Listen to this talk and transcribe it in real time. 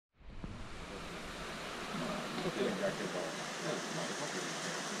は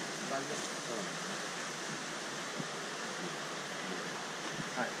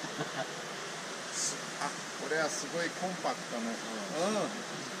い。あ、これはすごいコンパクトな。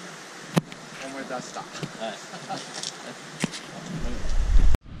思い出した。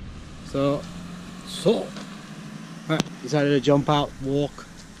So, right, decided to jump out, walk.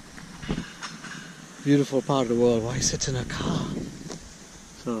 Beautiful part of the world. Why sit in a car?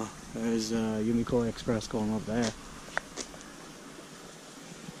 So there's Yume Koi Express going up there.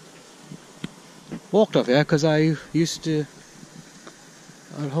 Walked up here because I used to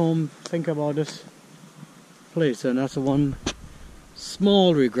at home think about this place, and that's the one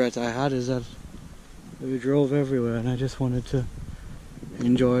small regret I had, is that we drove everywhere and I just wanted to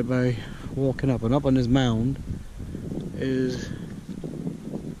enjoy it by walking up. And up on this mound is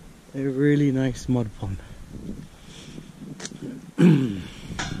a really nice mud pond.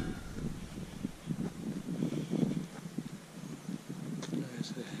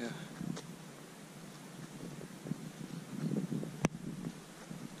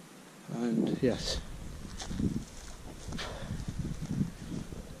 And yes,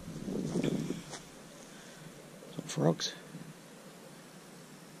 some frogs.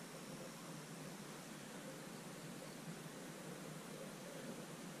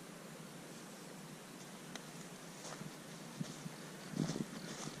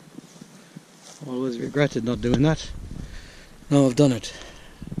 Always regretted not doing that. Now I've done it.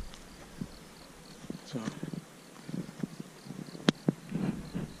 So,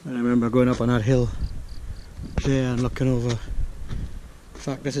 and I remember going up on that hill there and looking over. In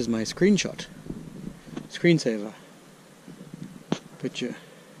fact, this is my screensaver picture.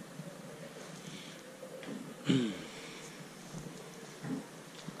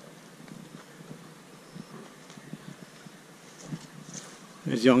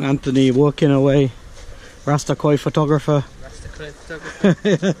 There's young Anthony working away, Mastue Koi photographer.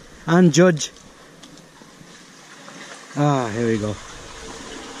 And judge. Ah, here we go.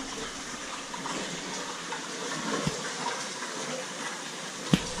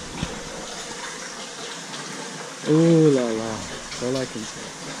 Ooh la la, that's all I can say.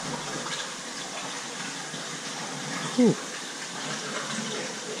 Ooh.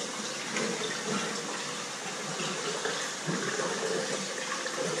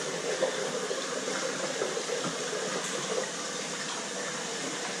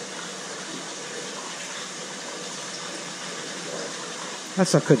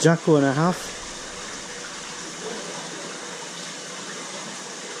 That's a kajaku and a half.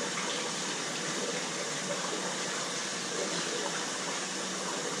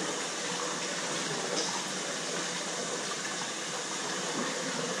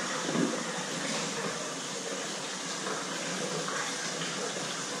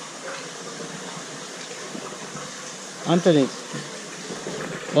 Anthony,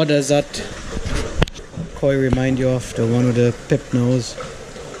 what does that koi remind you of? The one with the pip nose?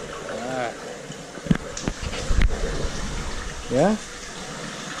 Yeah?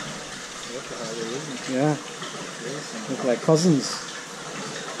 Yeah. Look like cousins.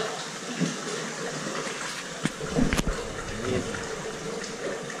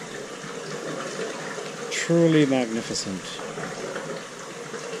 Truly magnificent.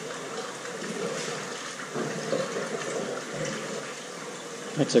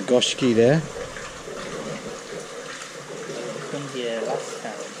 That's a goshki there. Come here last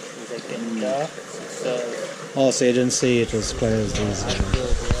time. It was like getting dark, so. Oh, so you didn't see it as clear as these.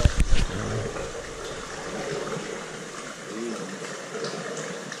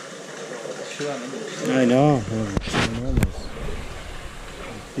 I know. It's enormous. A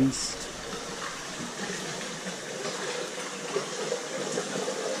beast.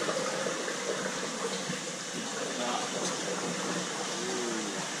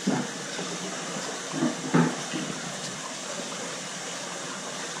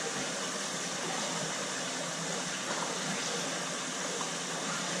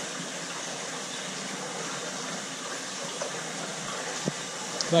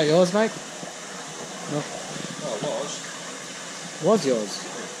 Is that yours, Mike? No. Oh, it was. Was yours?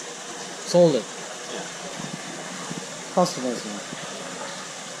 Sold it? Yeah. Customers now.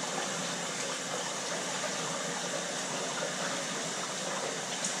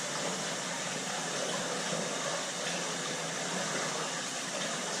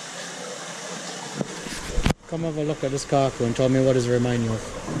 Come have a look at this carco and tell me what does it remind you of.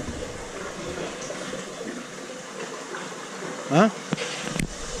 Huh?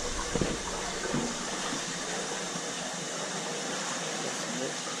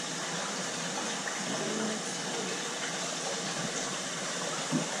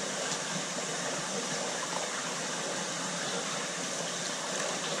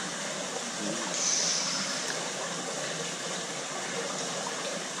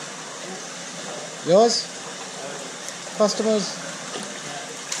 Yours? Customers?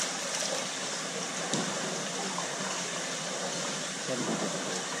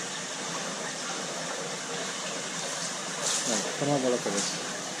 Come have a look at this.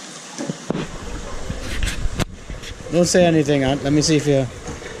 Don't say anything, Aunt. Let me see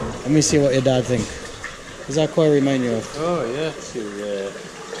what your dad think. Does that koi remind you of? Oh yeah, to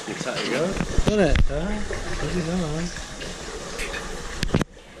Takigawa. Doesn't it? Does he know, man?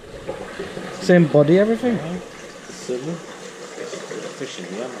 Same body, everything? Similar. Fishing,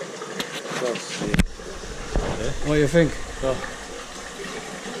 yeah. What do you think? Oh.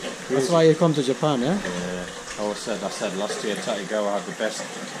 That's why you come to Japan, yeah? Yeah. I said last year Takigawa had the best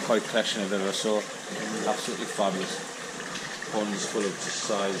koi collection I've ever saw. Absolutely fabulous. Ponds full of just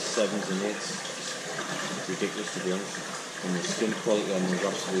size 7s and 8s. It's ridiculous, to be honest. And the skin quality on them was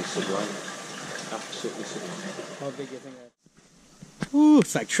absolutely sublime. Absolutely sublime. How big do you think that? Ooh,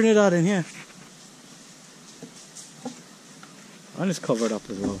 it's like Trinidad in here. And it's covered up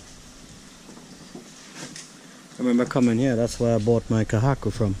as well. I remember coming here, that's where I bought my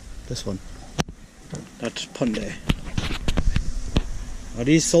kahaku from. This one. That's Punde. Are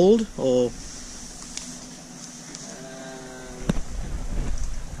these sold or? A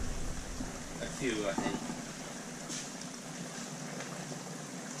few, I think.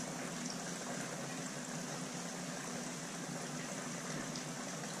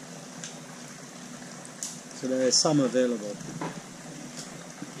 So there is some available.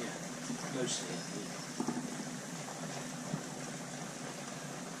 Yeah, mostly.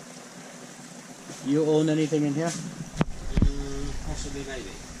 You own anything in here? Possibly,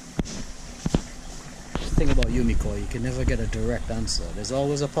 maybe. The thing about Yume Koi, you can never get a direct answer. There's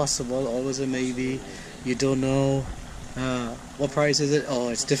always a possible, always a maybe. You don't know what price is it. Oh,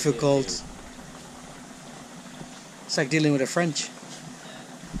 it's difficult. It's like dealing with a French,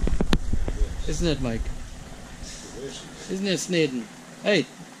 isn't it, Mike? Isn't it, Snaden? Hey,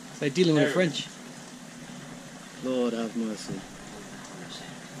 it's like dealing with a French. Lord have mercy.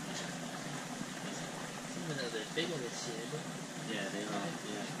 Yeah, they are,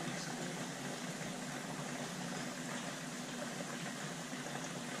 yeah.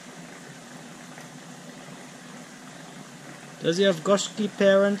 Does he have Goshki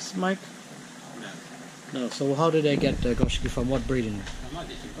parents, Mike? No. No, so how did they get the Goshki from what breeding? I might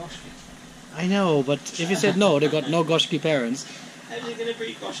get some Goshki. I know, but if you said no, they got no Goshki parents. How's he going to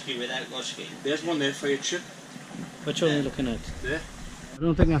breed Goshki without Goshki? There's one there for you, Chip. Which one are you looking at? There. I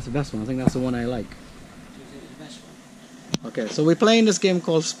don't think that's the best one, I think that's the one I like. Do you think it's the best one? Okay, so we're playing this game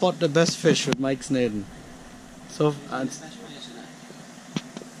called Spot the Best Fish with Mike Snaden. So, Best one, yes or no?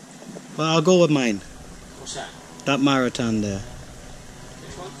 well, I'll go with mine. What's that? That Marathon there.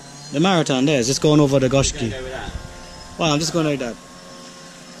 Which one? The Marathon there is just going over the You're Goshki. going to go with that? Well, I'm just going like that.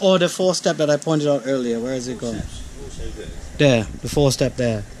 Or the 4-step that I pointed out earlier. Where is it going? That's also good. There, the 4-step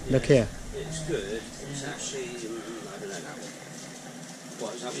there. Look here. It's good. It's actually, I don't know.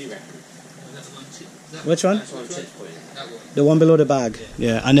 What, is that what you reckon? Which one? That's what I'm putting. The one below the bag.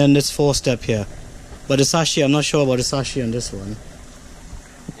 Yeah, and then this 4-step here. But the sashi, I'm not sure about the sashi on this one.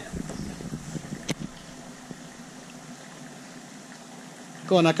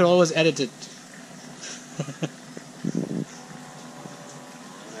 Go on, I can always edit it.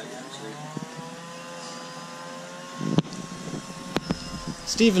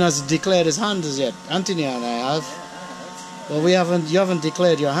 Stephen hasn't declared his hands as yet. Anthony and I have. Well, you haven't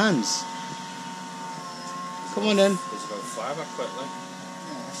declared your hands. Come on then. It's about 5, I quite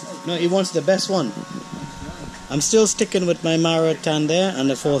like. No, he wants the best one. I'm still sticking with my marathon there and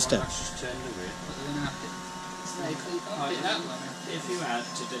the 4-step. That's just turned away. If you had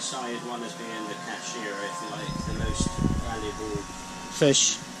to decide one as being the cashier, if you like, the most valuable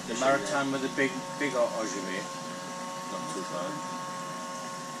Fish. the Maritime with the big Yume, not too bad.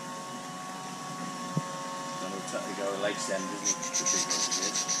 I know Takigawa likes them, doesn't he? The big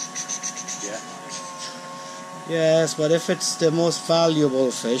Yume. Yeah. Yes, but if it's the most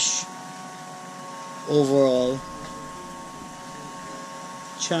valuable fish overall,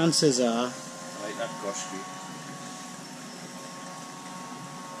 chances are I like that Goshki.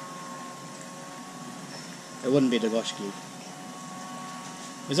 it wouldn't be the Goshki.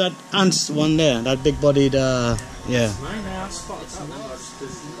 Is that Ant's one there? That big bodied, yeah. Mine now, spotted someone.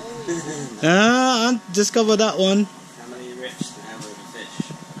 Ah, Ant discovered that one. How many riffs and how many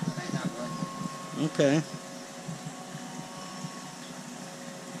fish? Okay.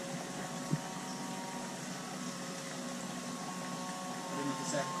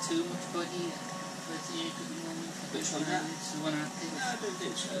 Is that too much body? 38 at the moment. Which one? It's the one I think. No, I don't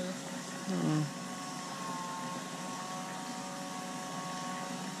think so.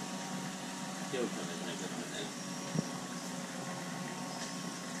 You'll come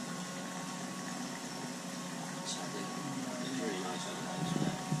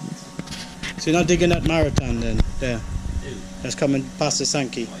So you're not digging that marathon then? There. That's coming past the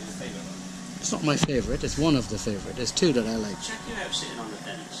Sankey. It's not my favourite, it's one of the favourite. There's two that I like. Check you out sitting on the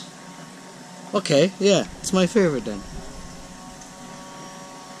fence. Okay, yeah, it's my favourite then.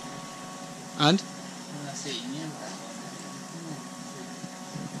 And? That's it, yeah.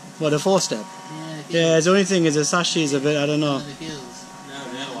 What, a 4-step? Yeah, the Yeah, the only thing is the sashi is a bit, I don't know. the gills. No,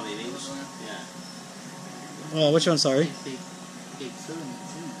 the other one he needs. Yeah. Oh, which one, sorry? Big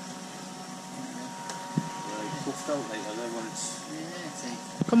filaments, isn't Puffed out like that, then when it's... it? Yeah, it's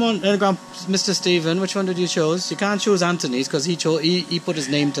like, Come on, Mr. Stephen, which one did you choose? You can't choose Anthony's because he put his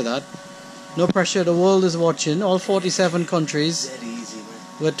name to that. No pressure, the world is watching, all 47 countries. Dead easy, man.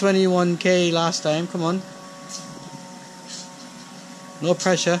 We're 21k last time, come on. No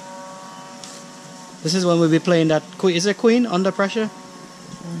pressure. This is when we'll be playing that Queen. Is it Queen? Under pressure?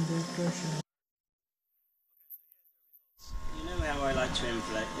 Under pressure. You know how I like to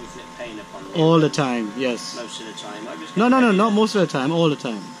inflict pain upon you? All the time, yes. Most of the time. No, not most of the time, all the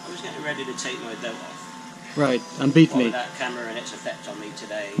time. I was getting ready to take my belt off. Right, and beat Well, me. with that camera and its effect on me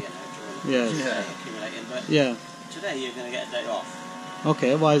today, you know, during Yes. the day accumulating. But Yeah. today you're going to get a day off.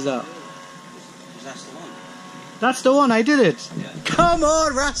 Okay, why is that? Because that's the one. That's the one, I did it. Yeah. Come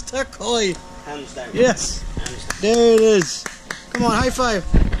on, Mastue Koi. Hands down. Yes. Hands down. There it is. Come on, high five.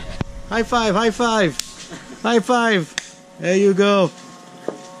 High five, high five. High five. There you go.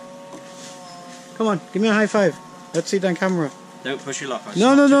 Come on, give me a high five. Let's see it on camera. Don't push your lock.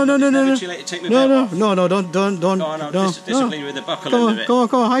 No. It's never too late to take my belt off. No, don't. Go on, I'll discipline you with the buckle Come end of on, it.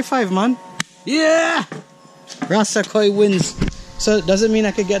 come on, high five, man. Yeah! Mastue Koi wins. So, does it mean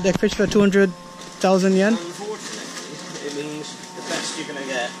I could get the fish for 200,000 yen? Unfortunately, it means the best you're going to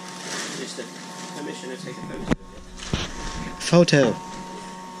get is the permission to take a photo of it. Photo.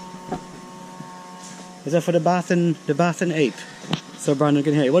 Is that for the bath and ape? So Brandon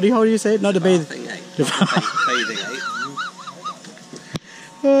can hear you. How do you say it? Not the bathing. Bathing ape. Bathing ape.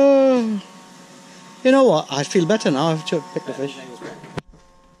 Oh, you know what? I feel better now. I've picked the fish.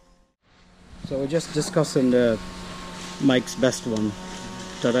 So we're just discussing the Mike's best one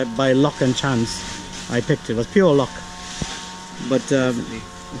that by luck and chance I picked. It was pure luck. But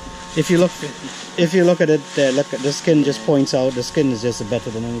if you look at it, look at the skin. Just points out the skin is just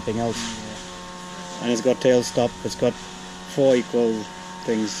better than anything else. And it's got tail stop. It's got 4 equal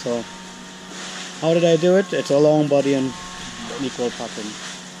things. So how did I do it? It's a long body and an equal pattern.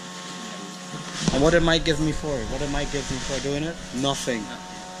 And what did Mike give me for it? What did Mike give me for doing it? Nothing.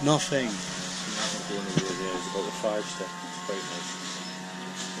 Nothing. It's about the 5-step. It's quite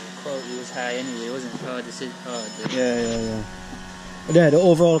nice. quality was high anyway, wasn't it? Hard to sit hard. Yeah. But yeah, the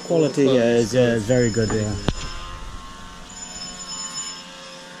overall quality is very good, yeah.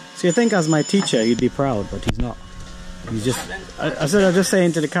 So you think as my teacher he'd be proud, but he's not. He's just, I said, I'm just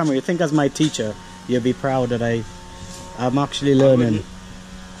saying to the camera, you think as my teacher you'd be proud that I'm actually learning.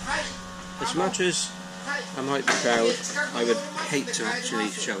 As much as I might be proud, I would hate to actually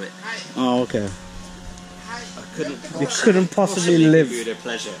show it. Oh, okay. You couldn't possibly live give you the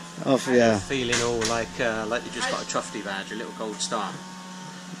pleasure of, yeah. feeling all like you just got a trophy badge, a little gold star.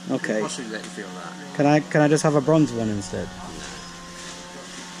 Okay. Possibly let you feel that. Can I just have a bronze one instead?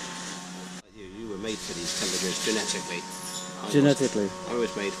 You were made for these temperatures genetically. Genetically. I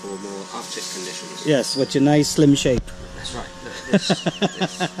was made for more Arctic conditions. Yes, with your nice slim shape. That's right.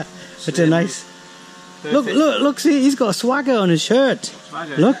 Look, It's a nice. Look! See, he's got swagger on his shirt.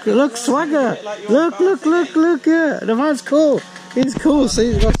 Swagger. Look, swagger. Look! Yeah, the man's cool. He's cool.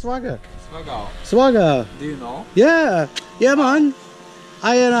 See, he's got swagger. Swagger. Do you know? Yeah, man.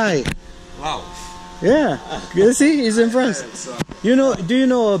 I. Wow. Yeah. You see, he's impressed. You know? Do you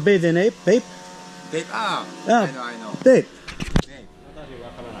know bathing ape? Babe? Babe, Yeah. I know. Babe.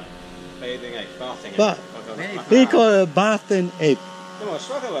 Bathing ape, bathing But ape. he called it bathing ape. でも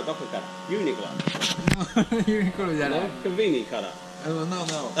swagger はどこから？ユニクロ。ユニクロじゃない。Conveni から。No.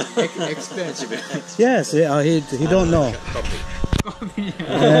 Expensive. Yes, he don't know.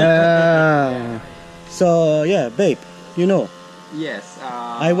 Yeah. So yeah, babe. You know. Yes.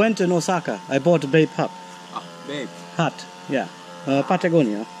 I went in Osaka. I bought a babe hat. Babe. Hat, yeah.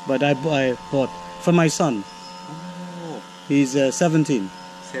 Patagonia. But I bought for my son. Oh, He's 17.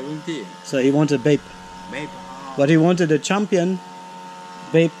 17. So he wanted babe. Babe. But he wanted a champion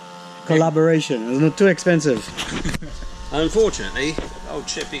babe collaboration. It was not too expensive. Unfortunately, old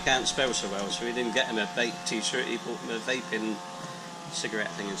Chippy can't spell so well, so we didn't get him a vape t-shirt. He bought him a vaping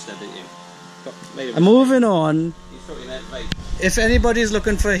cigarette thing instead, didn't you? Moving on. You thought you meant vape. If anybody's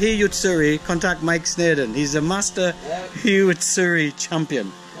looking for Hiyutsuri, contact Mike Snaden. He's a master Hiyutsuri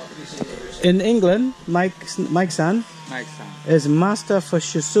champion. In England, Mike San Mike-san. is master for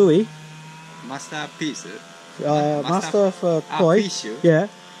Shisui masterpiece. Master of Koi. Fish. Yeah.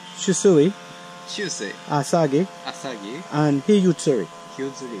 Shusui, Shusei. Asagi, Asagi. and Hiyutsuri.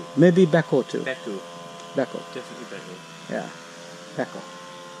 Hyuzuri. Maybe Beko too. Beku. Beko. Definitely Beku. Yeah. Beko.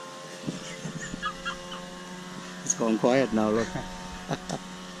 It's gone quiet now, look.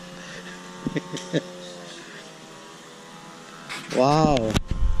 Wow. No,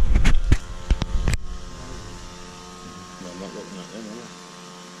 I'm not looking at them, am I?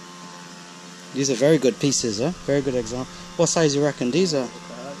 These are very good pieces, huh? Very good example. What size you reckon these are? That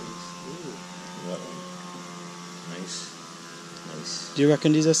one. Nice. Nice. Do you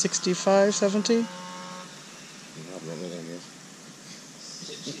reckon these are 65, 70? I'm not looking at them, yes.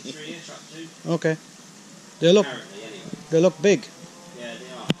 63 inch up to. Okay. They look Apparently, anyway. they look big. Yeah, they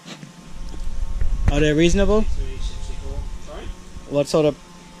are. Are they reasonable? 64. Sorry? What sort of,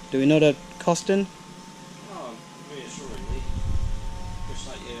 do we know the costing? Oh, reassuringly. Just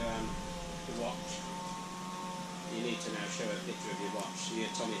like your the watch. You need to now show a picture of your watch. Your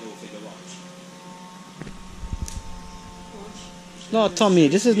Tommy Hilfiger watch. Not a Tommy.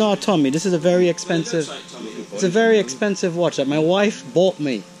 This is not a Tommy. This is a very Well, it expensive. looks like Tommy Hilfiger. It's a very expensive watch that my wife bought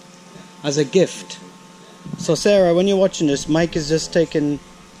me as a gift. So Sarah, when you're watching this, Mike is just taking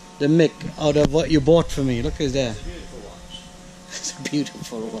the mick out of what you bought for me. Look who's there. It's a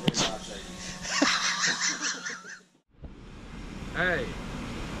beautiful watch. It's a beautiful watch. Hey,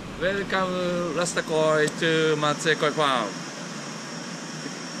 welcome Mastue Koi to Mastue Koi Farm.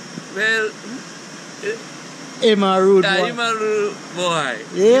 Well, Imaru. Imaru boy.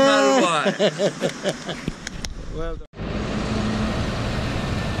 Yeah. Imaru boy. Well done.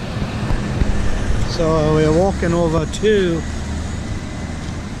 So we're walking over to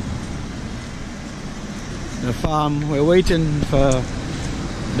the farm. We're waiting for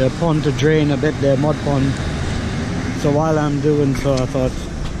the pond to drain a bit, the mud pond. So while I'm doing so, I thought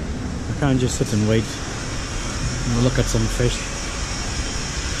I can't just sit and wait. We'll look at some fish.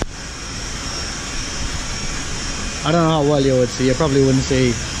 I don't know how well you would see. You probably wouldn't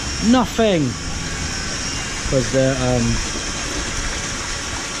see nothing because the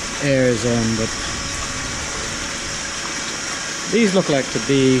air is on, but these look like to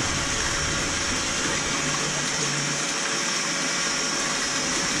be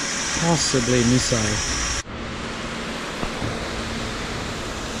possibly missile.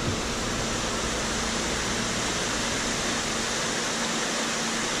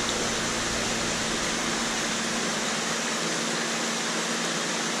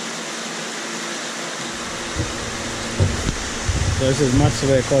 So this is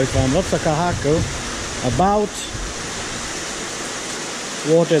Mastue Koi Farm. Lots of kahaku. About.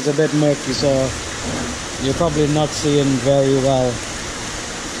 Water is a bit murky, so you're probably not seeing very well,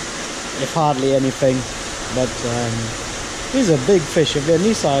 if hardly anything. But these are big fish. If they're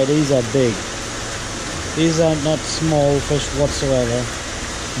Nisai, these are big. These are not small fish whatsoever.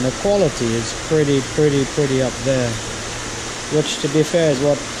 And the quality is pretty up there. Which, to be fair, is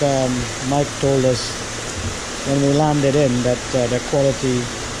what Mike told us when we landed in, that the quality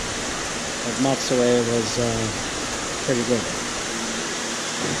of Mastue was pretty good.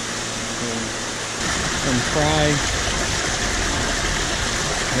 Some fry.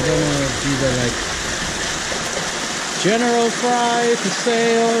 I don't know if these are like general fry for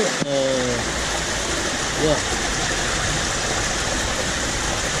sale or what.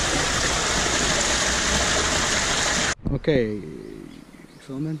 Okay,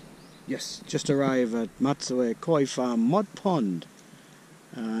 filming? Yes, just arrived at Mastue Koi Farm Mud Pond.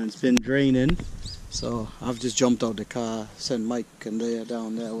 It's been draining, so I've just jumped out the car, sent Mike and they are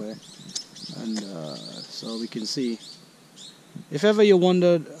down their way. And so we can see. If ever you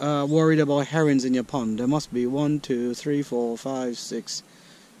wondered, worried about herons in your pond, there must be 1, 2, 3, 4, 5, 6,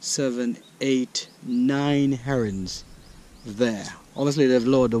 7, 8, 9 herons there. Obviously they've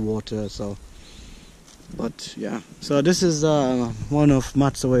lowered the water, so. But yeah, so this is one of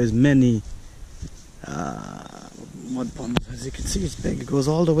Matsue's many mud ponds. As you can see, it's big. It goes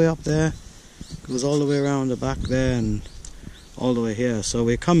all the way up there, goes all the way around the back there, and all the way here. So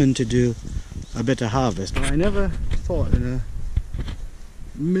we're coming to do a bit of harvest. I never thought in a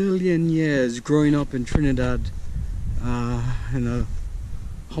million years, growing up in Trinidad,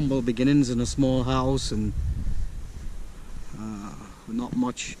 humble beginnings in a small house and not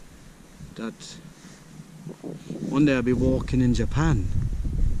much, that one day I'll be walking in Japan.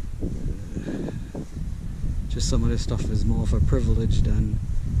 Just some of this stuff is more of a privilege than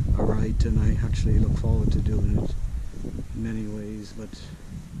a right, and I actually look forward to doing it in many ways. But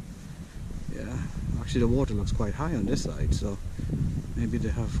yeah, actually the water looks quite high on this side, so maybe they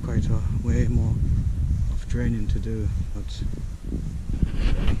have quite a way more of draining to do. But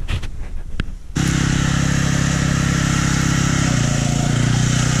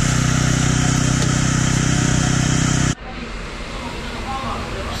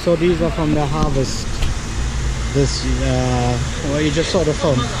So these are from the harvest. This, well, you just saw the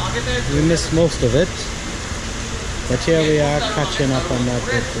fun. We missed most of it, but here we are catching up on that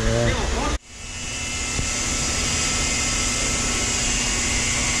bit.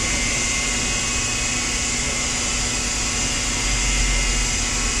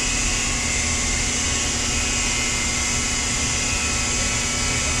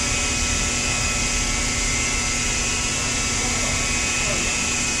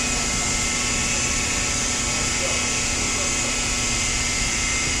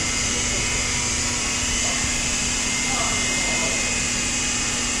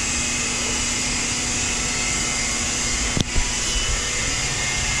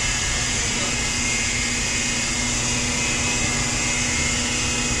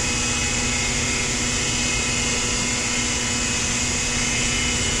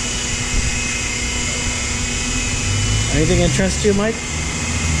 Anything interest you, Mike?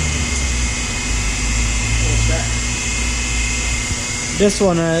 What's that? This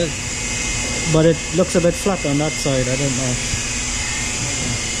one, but it looks a bit flat on that side. I don't know.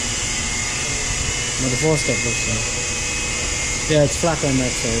 But the four-step looks like. Yeah, it's flat on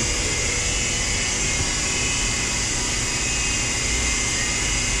that side.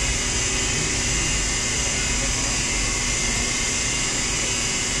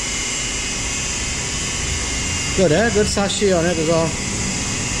 Good, eh? Good sashi on it as well.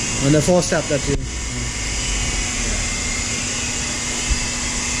 On the four-step that you...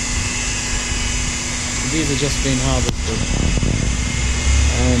 These are just being harvested.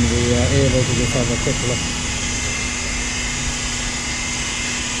 And we are able to just have a quick look.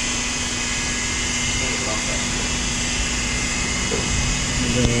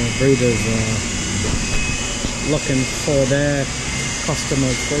 The breeders are looking for their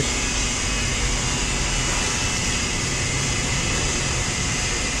customers first.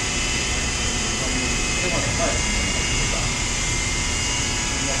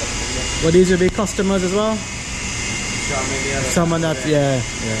 Well, these would be customers as well? Someone that, yeah.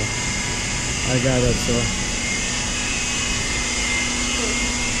 I gathered, so.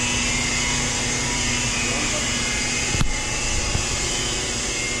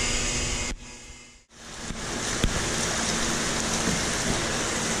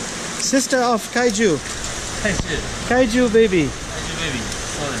 Sister of Kaiju. Kaiju baby.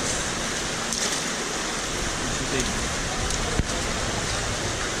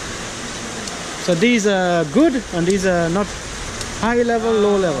 So these are good and these are not high level,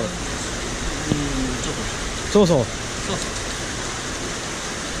 low level. So. So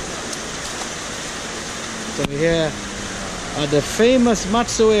we're here at the famous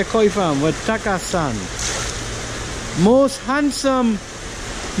Mastue Koi farm with Taka-san. Most handsome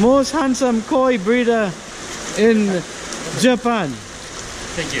koi breeder in Japan.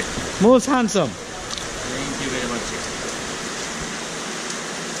 Thank you. Most handsome. Thank you very much.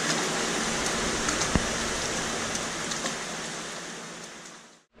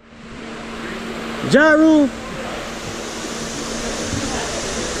 Jaru.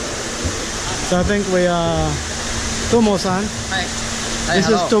 So I think we are Tomo-san. Hi. This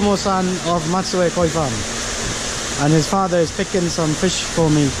is Tomo-san of Mastue Koi farm. And his father is picking some fish for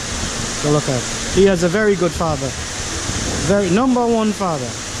me to look at. He has a very good father. Very #1 father.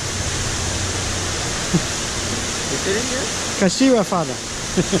 Kashira father.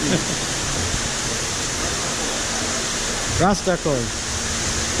 Rasta Koi.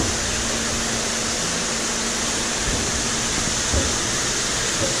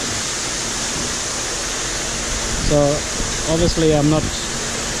 So obviously I'm not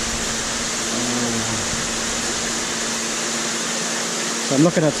so I'm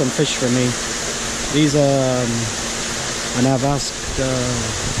looking at some fish for me. These are and I've asked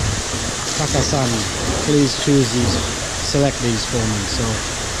Taka-san, please choose these, select these for me. So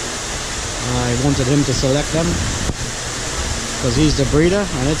I wanted him to select them because he's the breeder,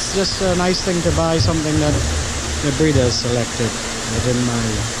 and it's just a nice thing to buy something that the breeder has selected within my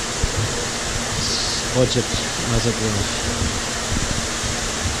budget, as it were.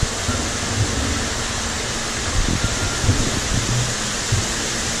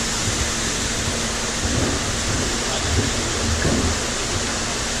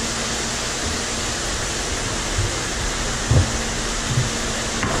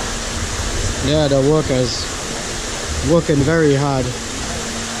 Yeah, the workers working very hard.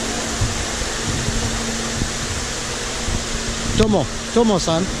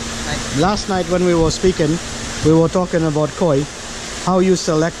 Tomo-san, last night when we were speaking, we were talking about koi, how you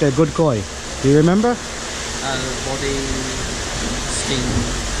select a good koi. Do you remember? Body, skin,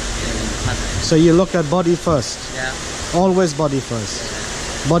 and pattern. So you looked at body first? Yeah. Always body first?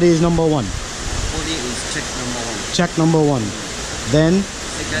 Body is number 1. Body is check number 1. Check number 1. Then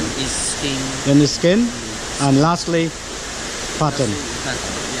Second is skin. then the skin, and lastly pattern.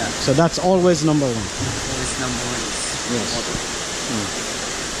 Pattern, yeah. So that's always number 1. Always number 1 is Yes. body.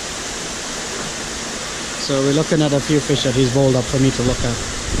 So we're looking at a few fish that he's bowled up for me to look at.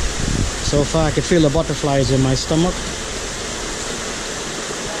 So far I can feel the butterflies in my stomach.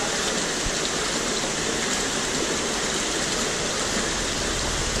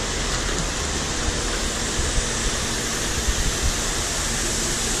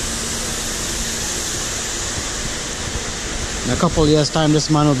 In a couple years time this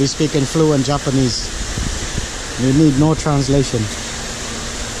man will be speaking fluent Japanese. You need no translation.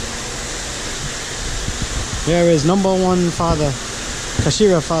 Here is number 1 father,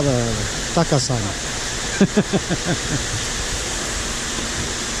 Kashira father, Taka-san.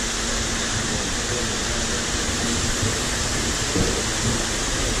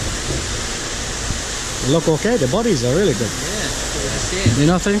 Look okay, the bodies are really good. Yeah, You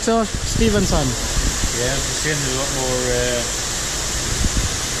not think so, Stevenson? Yeah, the skin is a lot more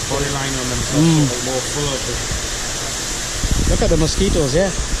body line on them, so more full of it. Look at the mosquitoes,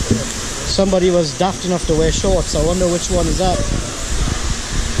 yeah. Somebody was daft enough to wear shorts. I wonder which one is that.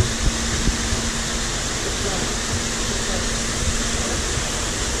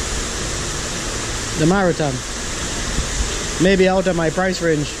 The Maritime. Maybe out of my price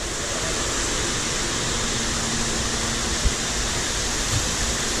range.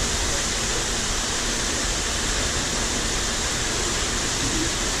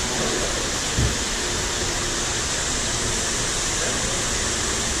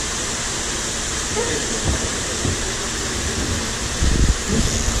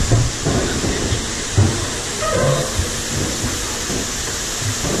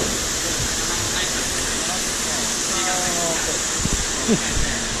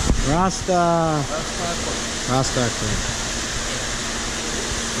 Rasta.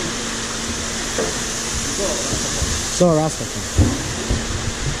 So Rasta.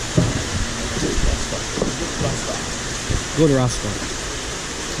 Good Rasta.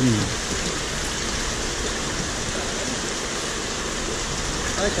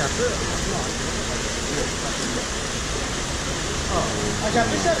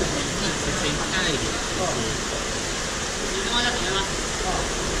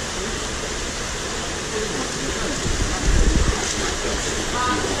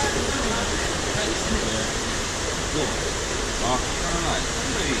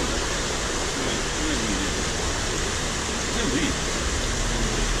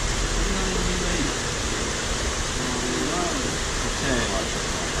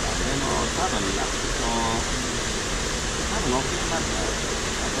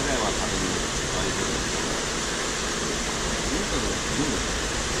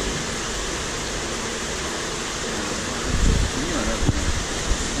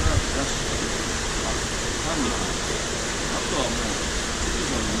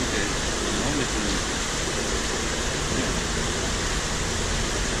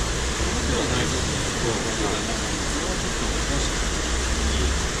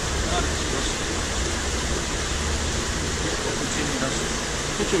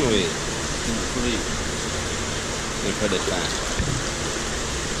 What you eat? You put it back.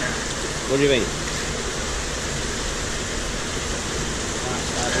 What do you think?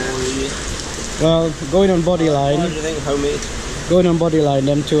 Well, going on body line. What do you think, homie? Going on body line,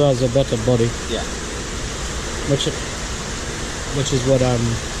 them two has a better body. Yeah. Which is what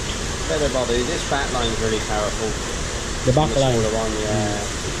I'm. Better body. This back line's really powerful. The back line. The one, yeah.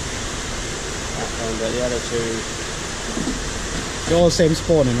 That one, but the other two. They're all same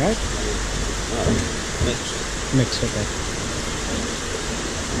spawning, right? Mixed. Mixed, okay.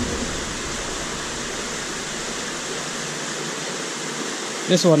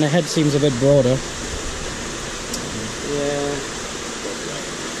 This one, the head seems a bit broader. Yeah.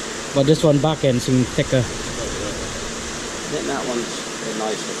 But this one back end seems thicker. I think that one's a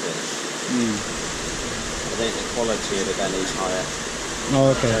nicer fish. I think the quality of the belly's higher.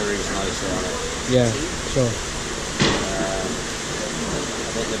 Oh, okay. The berry's nicer on it. Yeah, sure.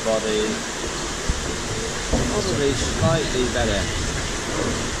 I think the body probably slightly better.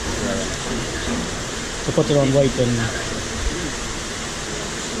 To put it on weight and.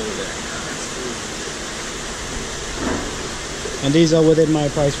 Just a little bit. And these are within my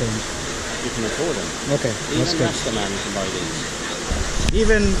price range. You can afford them. Okay, Even that's good. Rasta man can buy these.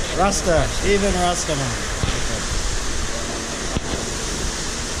 Even Rasta man.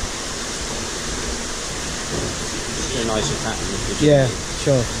 They're nicer patterns. Yeah,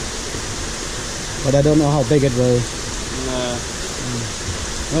 sure. But I don't know how big it will. No.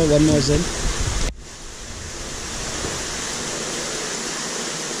 Oh, one more is in.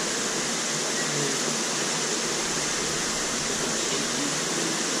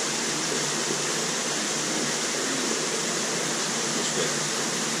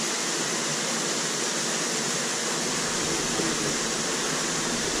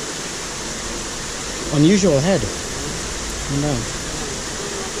 Unusual head. No.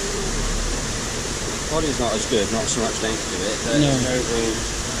 Body's not as good, not so much length to it, but No.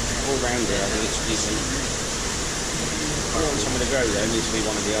 all round it, I think it's decent. I want some of the grow though, needs to be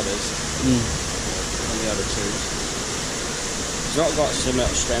one of the others. One of the other two. It's not got so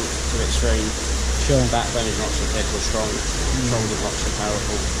much strength to its frame. Sure. Backbone is not so thick or strong. Shoulder's not so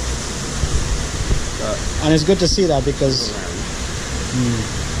powerful. But And it's good to see that because all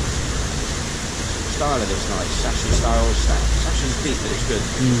round. Style of it's nice. Sashi style, Sashi's deep, but it's good.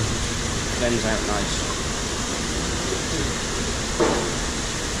 Blends out nice.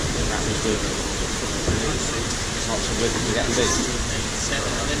 That was good. It's not so good to get them big. 7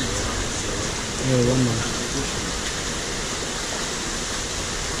 minutes. yeah, one more.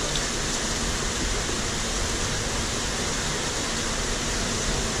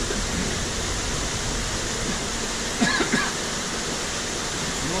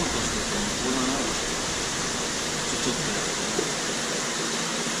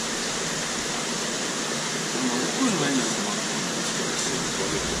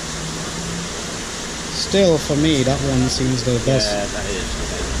 Still, for me, that one seems the best. Yeah, that is.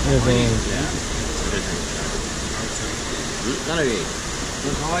 Overall. Yeah. 何より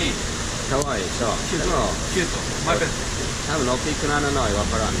かわいい。かわいい、そう。キュート。キュート。マイペット。多分大きくならないわ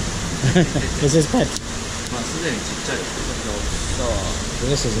からん。 This is pet. まあすでにちっちゃい。そう。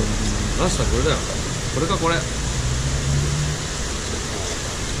 This is it. ラストはこれだよ。これかこれ。こ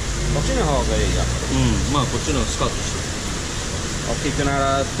っちの方がいいや。まあこっちのスカートして。大きくな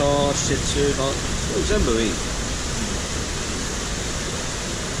らと質と全部いい。み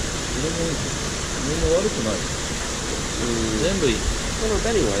んな悪くない。全部いい。この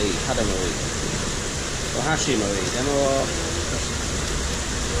紅もいい、肌もいい。お箸もいい。でも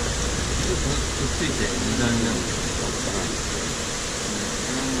くっついて無駄になる。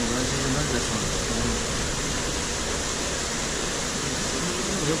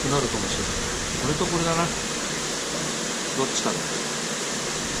良くなるかもしれない。これとこれだな。どっちかだ。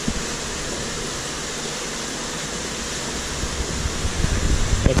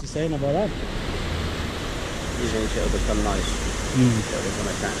What's he saying about that? you think it'll become nice. It'll become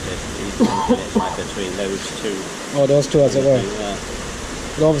attractive. You think it's like between those two. Oh, those two as it were. Yeah.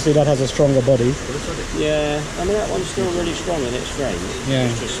 But obviously that has a stronger body. Yeah, I mean that one's still really strong in its frame. Yeah.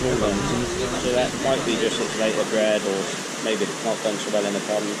 It's just small ones. So that might be just its later bred, or maybe it's not done so well in the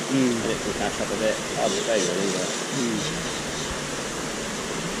pond and it can catch up a bit. Hard to say really, but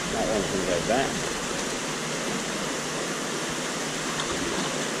that one can go back.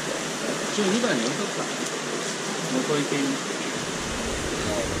 2番に置いとくか。元池に。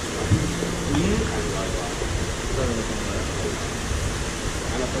誰の考え？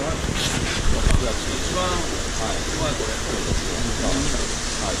一番怖いこれ。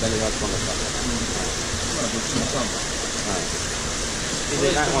はい、ベリーライトコンですか。まあどっちも3番。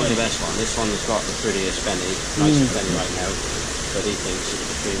That one's the best one. This one's got the prettiest Benny, nicest Benny right now. But he thinks it's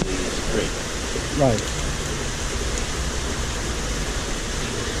between these three. Right.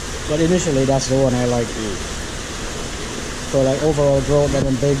 But initially that's the one I like. So like overall growth and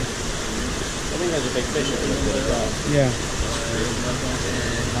then big. I think there's a big fish that would look good as well. Yeah.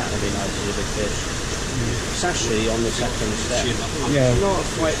 That would be nice as a big fish. Sashi on the second step. Yeah. Not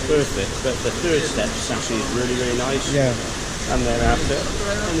quite perfect, but the third step sashi is really, really nice. Yeah. And thereafter,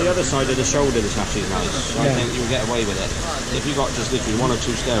 on the other side of the shoulder, the sashi is nice. So I think you'll get away with it. If you've got just literally one or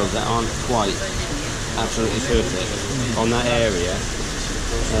two scales that aren't quite absolutely perfect on that area,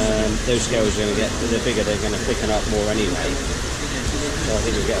 those scales are going to get, the bigger they're going to thicken up more anyway. So I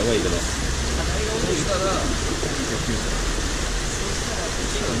think you'll get away with it.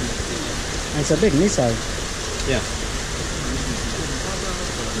 And it's a big Nisai. Yeah.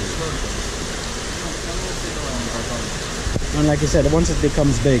 And like you said, once it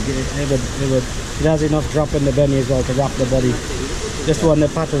becomes big, it has enough drop in the belly as well to wrap the body. This one, the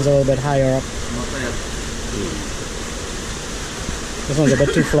pattern's a little bit higher up. This one's a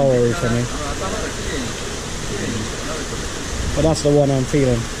bit too flowery for me. But that's the one I'm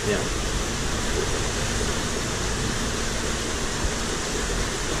feeling. Yeah.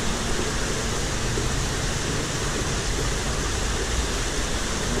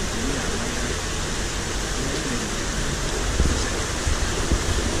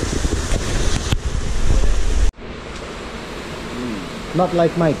 Not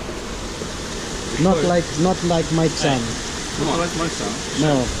like Mike. Not like Mike-san. Not like my son.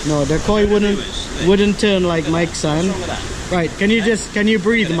 No, the koi wouldn't turn like Mike-san. What's wrong with that? Right, can you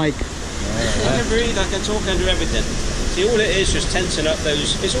breathe, Mike? I can breathe, I can talk, I can do everything. See, all it is just tensing up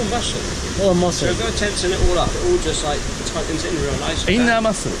those, it's all muscle. Oh, So muscle. go tensing it all up, it all just like tightens in real nice. Inner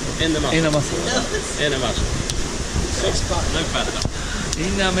muscle. In the muscle. Inner muscle. Inner muscle. 6 pack, no fat though.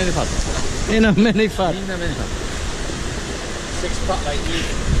 Inner many fat. In a mini fat. Inner many fat. 6 pack like you.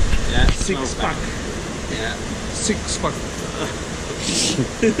 Yeah, 6 pack. Yeah. 6 pack.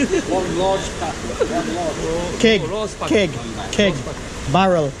 One large pack. One large. Keg, Rose pack. keg,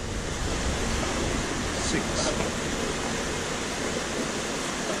 barrel. 6.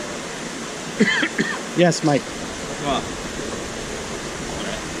 Yes, Mike. What?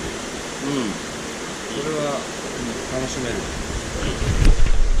 これは楽しめる。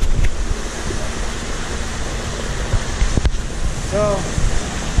So,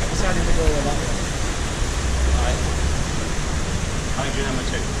 decided to go with that. Hydrogen number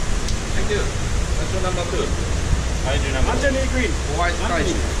 2. Thank you. That's your number 2. Hydrogen number 2. Anthony Green. White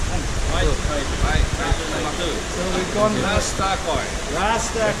kaiju. White. Hydrogen number 2. So we've gone Rasta koi.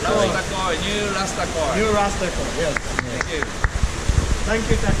 Rasta Koi. Rasta koi. New Rasta koi. New Rasta Koi, yes. Thank you. Thank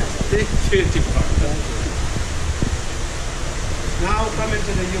you, Taka. Thank you. Now coming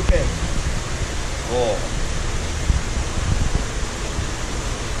to the UK. Oh.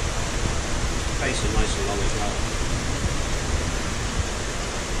 Face is nice and long as well.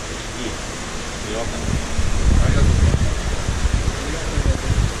 You're welcome. ありがとうございます。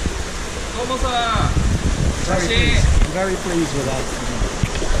どうもさん。 Very pleased. I'm very pleased with that.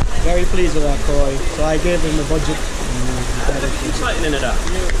 Very pleased with that koi. So I gave him the budget. Keep tightening it up.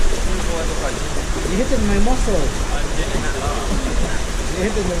 You hit in my muscle. You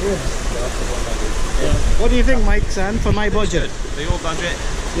hit in the ribs. What do you think, Mike San, for my budget? Good. For your budget,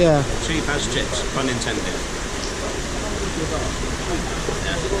 Yeah. cheap as chips, pun intended.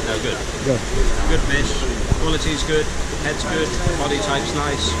 Yeah, no, good. Good. Good fish, quality's good, head's good, body type's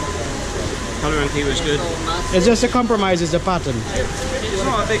nice, colour and key was good. It's just a compromise is the pattern. It's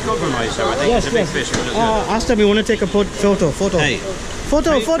not a big compromise though, I think Yes, it's a big yes. fish, but it's good. Ask them, we want to take a photo. Hey,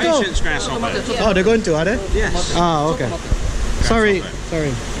 Photo. patience grasshopper. Oh, they're going to, are they? Yes. Ah, okay. Sorry.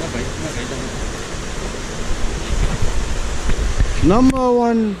 Number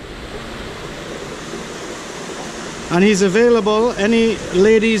 1. And he's available. Any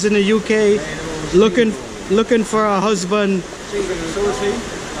ladies in the UK looking for a husband?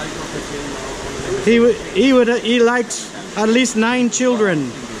 He likes at least 9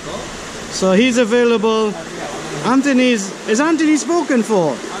 children. So he's available. Is Anthony spoken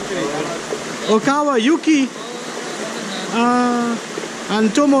for? Okawa, Yuki,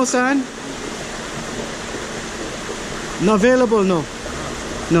 and Tomo-san. Not available? No,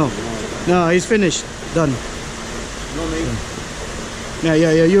 he's finished. Done. Yeah.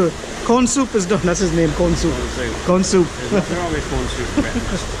 You. Corn soup is done. That's his name. Corn soup. Corn soup. Nothing wrong with corn soup for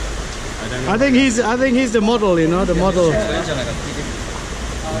breakfast. I don't know. I think he's the model. You know, the model.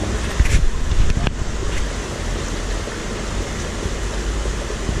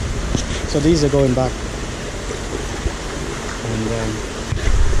 So these are going back. And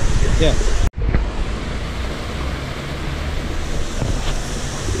yeah.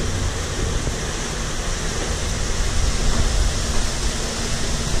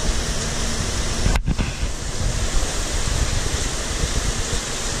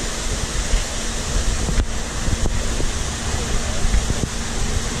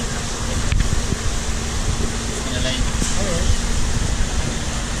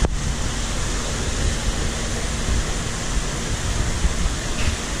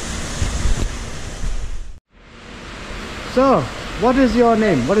 So, what is your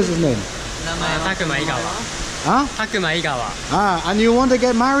name? What is his name? Huh? Ah, and you want to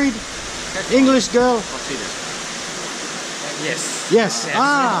get married? English girl? Yes. Yes.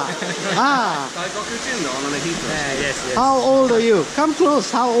 Ah. Yes. How old are you? Come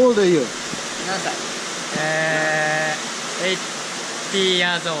close. How old are you? 80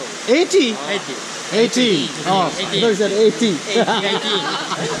 years old. 80? 80. 80. Oh, I thought you said 80. 80.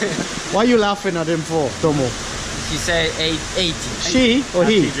 Why are you laughing at him for, Tomo? She said 80. She or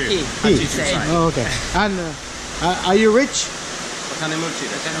he? He. He. Oh, okay. And are you rich?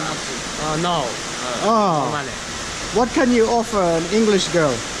 No. Oh. Money. What can you offer an English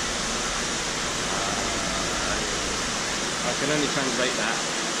girl? I can only translate that.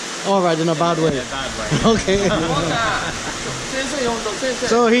 All right, in a bad way. In a bad way. Okay.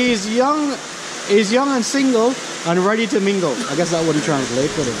 So he's young and single and ready to mingle. I guess that wouldn't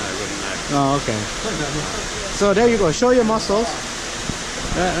translate, would it? I wouldn't know. Oh, okay. So there you go. Show your muscles.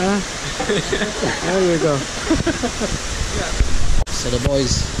 There we go. So the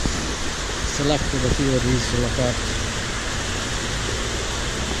boys selected a few of these to look at.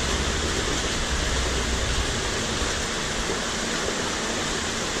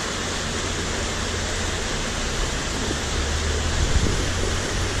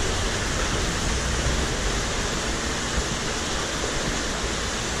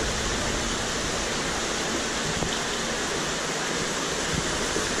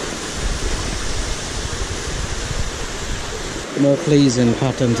 More pleasing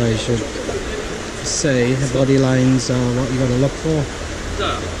patterns, I should say. Body lines are what you got to look for.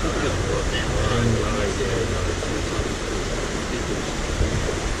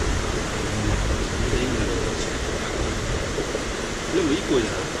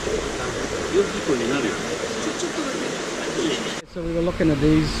 So we were looking at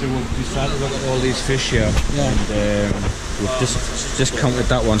these. So we've decided to look at all these fish here, Yeah. and we've discounted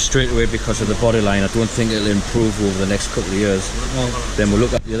that one straight away because of the body line. I don't think it'll improve over the next couple of years. Right. Then we'll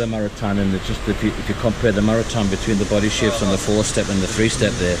look at the other maritime, and it's just if you compare the maritime between the body shapes on the 4-step and the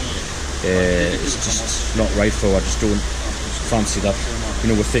 3-step there, it's just not right for. I just don't fancy that. You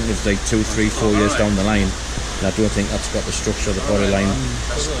know, we're thinking of like 2, 3, 4 years down the line. And I don't think that's got the structure of the body line.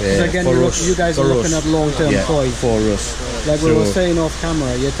 So again, you guys are looking at long-term koi. For us. Like we were saying off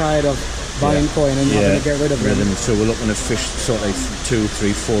camera, you're tired of buying koi and then having to get rid of them. So we're looking at fish sort of like 2,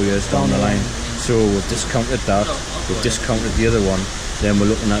 3, 4 years down the line. So we've discounted that. We've discounted the other one. Then we're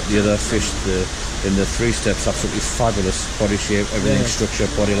looking at the other fish in the 3 steps. Absolutely fabulous body shape, everything, structure,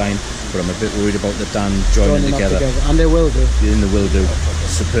 body line. But I'm a bit worried about the Dan joining together. And they will do. And they will do.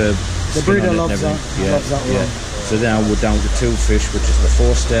 Superb. The breeder loves that. Loves that one. So now we're down to 2 fish, which is the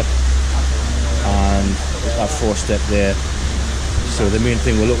 4-step and that 4-step there. So the main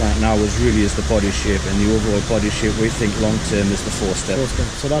thing we're looking at now is the body shape, and the overall body shape we think long term is the 4-step.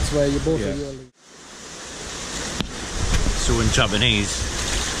 So that's where you both of you are. So in Japanese,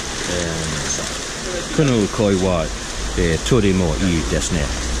 Mastue Koi wa torimo ii desu ne.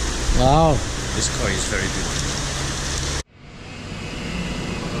 Wow. This koi is very good.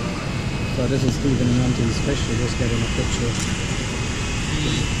 So this is Stephen and Auntie's fish. You're just getting a picture.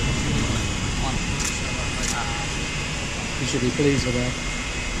 You should be pleased with that.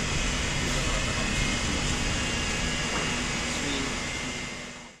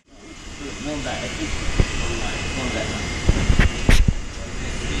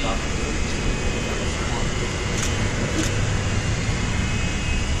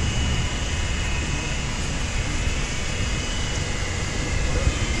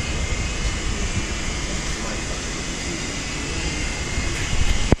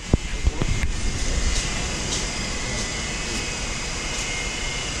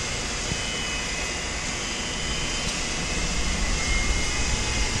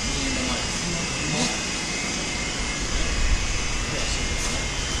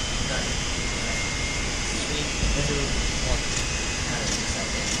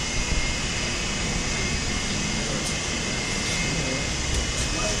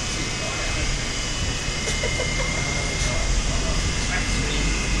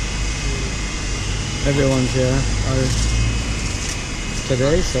 Everyone's here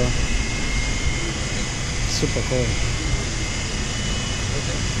today, so super cool.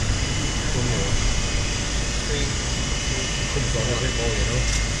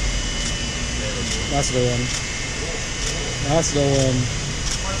 That's the one. That's the one.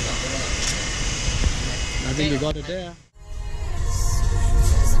 I think you got it there.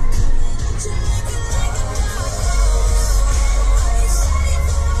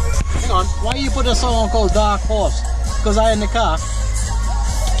 Hang on, why you put a song called Dark Horse? Because I in the car.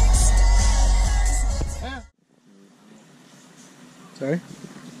 Yeah. Sorry?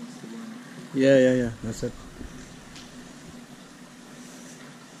 Yeah, that's it.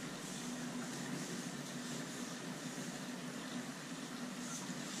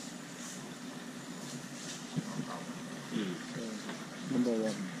 Number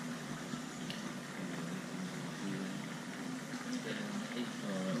 1.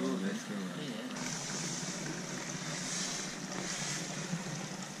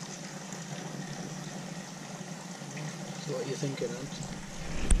 So what are you thinking, Ant?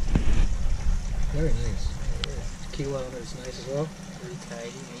 Very nice. Kiwa is nice as well. Very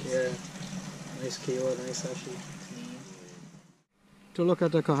tidy, nice. Yeah. Nice kiwa, nice ashi. To look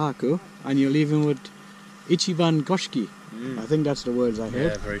at the kahaku, and you're leaving with Ichiban Goshiki. I think that's the words I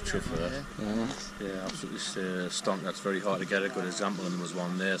heard. Yeah, very true for that. Yeah, absolutely stunk. That's very hard to get a good example, and there was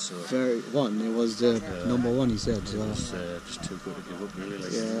one there. So It was the number one, he said. So. it's just too good to give up, really.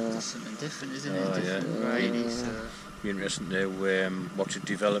 Like, Yeah. Something different, isn't it? Oh, Different yeah. variety. So be interesting to watch it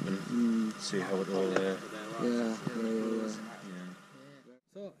develop and see how it all. Yeah.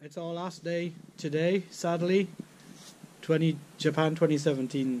 So it's our last day today, sadly. Japan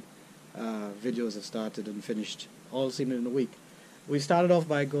 2017 videos have started and finished, all seeming in a week. We started off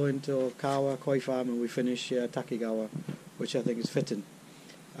by going to Kawa Koi Farm and we finished here at Takigawa, which I think is fitting.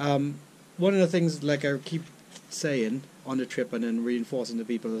 One of the things, like I keep saying on the trip and then reinforcing to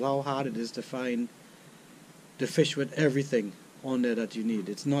people, is how hard it is to find the fish with everything on there that you need.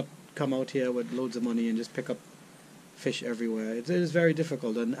 It's not come out here with loads of money and just pick up fish everywhere. It is very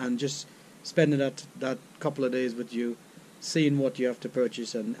difficult, and just spending that couple of days with you, seeing what you have to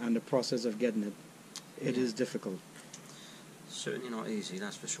purchase and the process of getting it, it is difficult. Certainly not easy,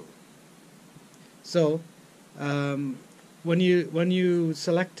 that's for sure. So, when you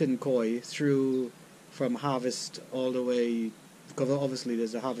selecting koi through from harvest all the way, because obviously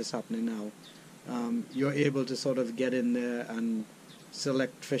there's a harvest happening now, you're able to sort of get in there and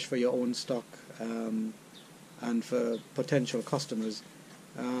select fish for your own stock and for potential customers.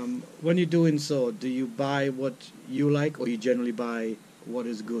 When you're doing so, do you buy what you like, or you generally buy what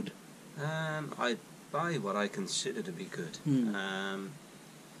is good? I buy what I consider to be good.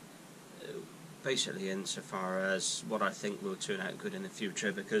 Basically, insofar as what I think will turn out good in the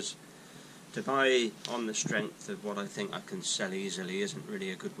future, because to buy on the strength of what I think I can sell easily isn't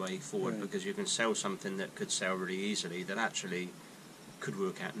really a good way forward, because you can sell something that could sell really easily that actually could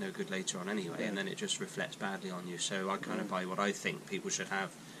work out no good later on anyway, and then it just reflects badly on you. So I kind of buy what I think people should have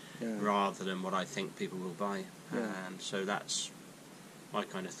rather than what I think people will buy. And so that's my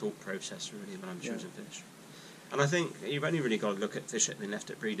kind of thought process really when I'm choosing fish. And I think you've only really got to look at fish that have been left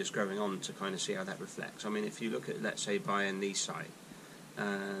at breeders growing on to kind of see how that reflects. I mean, if you look at, let's say, buying Nisai,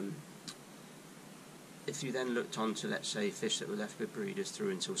 if you then looked onto, let's say, fish that were left with breeders through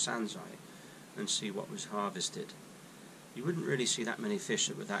until Sanzai and see what was harvested, you wouldn't really see that many fish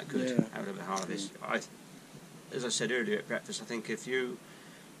that were that good out of a harvest. As I said earlier at breakfast, I think if you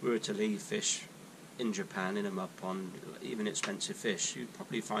were to leave fish in Japan in a mud pond, even expensive fish, you'd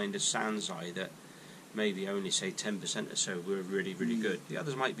probably find a Sanzai that maybe only, say, 10% or so were really, really good. The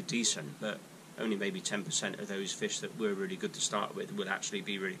others might be decent, but only maybe 10% of those fish that were really good to start with would actually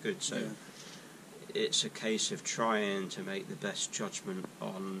be really good. So it's a case of trying to make the best judgment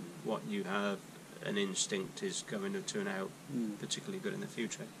on what you have an instinct is going to turn out particularly good in the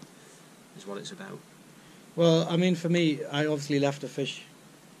future, is what it's about. Well, I mean, for me, I obviously left a fish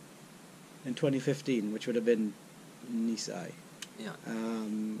in 2015, which would have been Nisai. Yeah.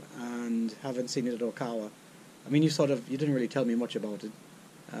 And haven't seen it at Okawa. I mean, you didn't really tell me much about it.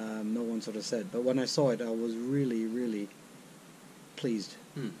 No one sort of said. But when I saw it, I was really, really pleased.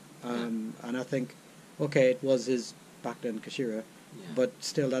 And I think, okay, it was his back then Kashira, but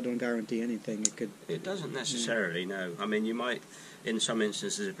still that don't guarantee anything. It doesn't necessarily, no. I mean, you might, in some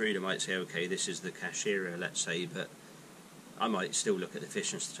instances, a breeder might say, okay, this is the Kashira, let's say, but I might still look at the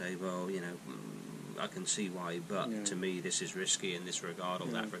fish and say, well, you know, I can see why, but to me this is risky in this regard or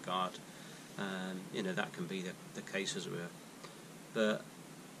that regard. You know, that can be the case as it were. But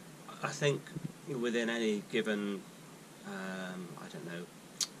I think within any given, I don't know,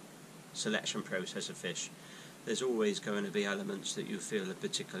 selection process of fish, there's always going to be elements that you feel are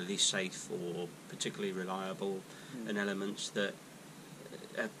particularly safe or particularly reliable, and elements that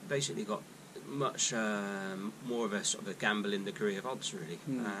have basically got much more of a sort of a gamble in degree of odds, really,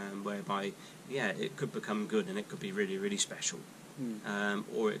 whereby it could become good and it could be really, really special,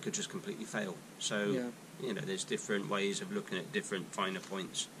 or it could just completely fail. So you know, there's different ways of looking at different finer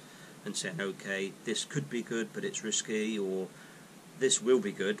points and saying, okay, this could be good but it's risky, or this will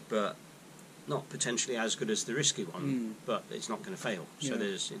be good but not potentially as good as the risky one, but it's not going to fail. So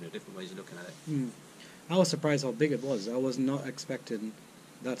there's, you know, different ways of looking at it. I was surprised how big it was. I was not expecting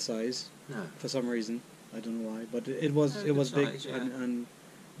that size. No. For some reason, I don't know why, but it was big, size, and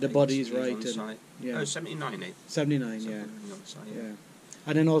the body's right. And, 79, 79, yeah.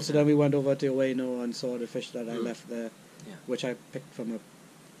 And then also then we went over to Ueno and saw the fish that I left there, which I picked from a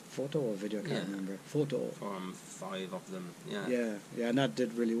photo or video, I can't remember. Photo. From 5 of them, Yeah, and that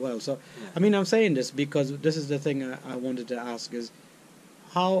did really well. So, I mean, I'm saying this because this is the thing I wanted to ask is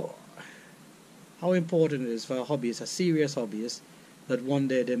how important it is for a hobbyist, a serious hobbyist, that one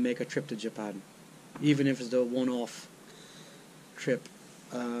day they make a trip to Japan, even if it's the one-off trip.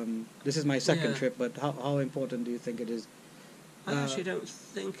 This is my second trip, but how important do you think it is? I actually don't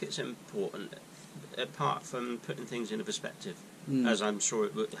think it's important. apart from putting things into perspective, as I'm sure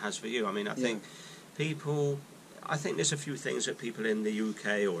it has for you. I mean, I think I think there's a few things that people in the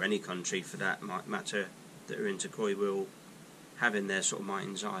UK or any country for that matter that are into koi will have in their sort of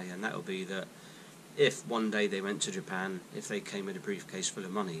mind's eye, and that will be that if one day they went to Japan, if they came with a briefcase full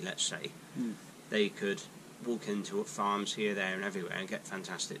of money, let's say, they could walk into farms here, there and everywhere and get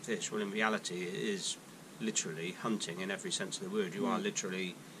fantastic fish. Well, in reality, it is literally hunting in every sense of the word. You are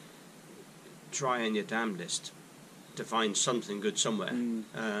literally trying your damnedest to find something good somewhere,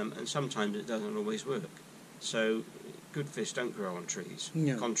 and sometimes it doesn't always work. So good fish don't grow on trees,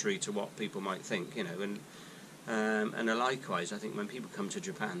 contrary to what people might think, you know. And likewise, I think when people come to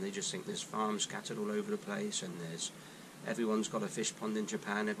Japan, they just think there's farms scattered all over the place, and everyone's got a fish pond in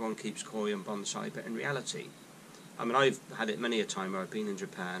Japan, everyone keeps koi and bonsai, but in reality, I mean, I've had it many a time where I've been in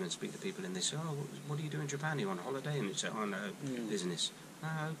Japan and speak to people and they say, oh, what do you do in Japan? Are you on holiday? And you say, oh no, business.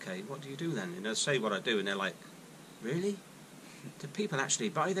 Ah, okay, what do you do then? And I say what I do and they're like, really? Do people actually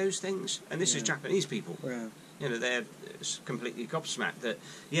buy those things? And this is Japanese people. Yeah. You know, they're completely gobsmacked that,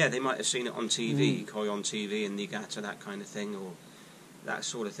 they might have seen it on TV, koi on TV and Niigata, that kind of thing, or that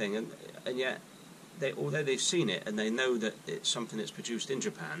sort of thing. And yet, although they've seen it and they know that it's something that's produced in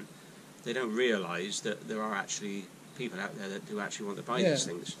Japan, they don't realise that there are actually people out there that do actually want to buy these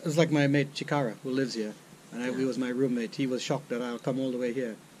things. It's like my mate Chikara, who lives here, and he was my roommate. He was shocked that I'll come all the way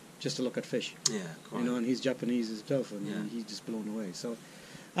here just to look at fish. Yeah, quite. You know, and he's Japanese himself, and he's just blown away. So,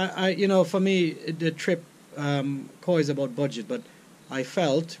 you know, for me, the trip, koi is about budget, but I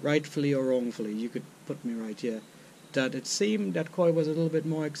felt, rightfully or wrongfully, you could put me right here, that it seemed that koi was a little bit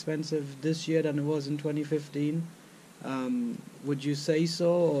more expensive this year than it was in 2015. Would you say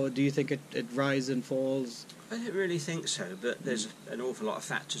so, or do you think it rises and falls? I don't really think so, but there's an awful lot of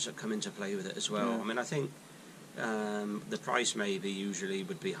factors that come into play with it as well. I mean, I think the price maybe usually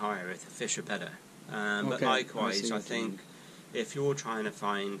would be higher if the fish are better. But likewise, I think if you're trying to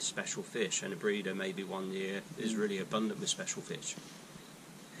find special fish, and a breeder maybe one year is really abundant with special fish,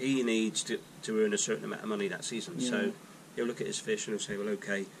 he needs to earn a certain amount of money that season. So he'll look at his fish and he'll say, well,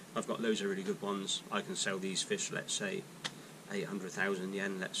 okay, I've got loads of really good ones. I can sell these fish, let's say, 800,000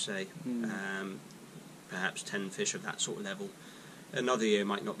 yen, let's say. Perhaps 10 fish of that sort of level. Another year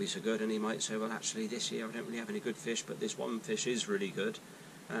might not be so good, and he might say, well, actually, this year I don't really have any good fish, but this one fish is really good.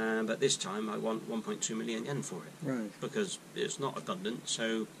 But this time I want 1.2 million yen for it. Right. Because it's not abundant,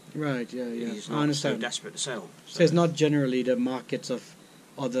 so he's I not understand. so desperate to sell. So it's not generally the markets of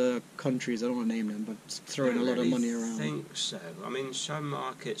other countries, I don't want to name them, but throwing a lot of money around. I think so. I mean, some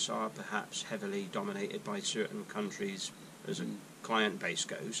markets are perhaps heavily dominated by certain countries as a client base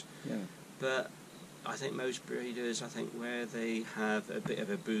goes. Yeah. But I think most breeders, where they have a bit of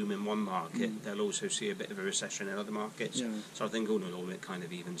a boom in one market, they'll also see a bit of a recession in other markets. Yeah. So I think all in all it kind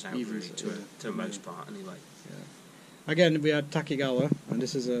of evens out to the most part anyway. Yeah. Again, we are at Takigawa, and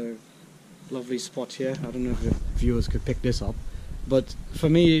this is a lovely spot here. I don't know if the viewers could pick this up. But for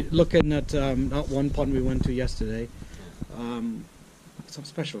me, looking at that one pond we went to yesterday, some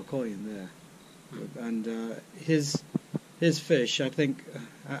special koi in there. And his fish, I think,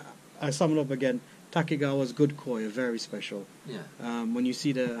 I sum it up again, Takigawa's good koi are very special. Yeah. When you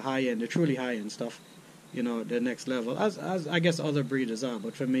see the high-end, the truly high-end stuff, you know, the next level, as I guess other breeders are.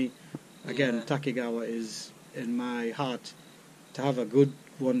 But for me, again, Takigawa is in my heart. To have a good,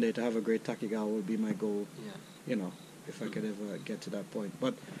 one day to have a great Takigawa would be my goal, you know, if I could ever get to that point.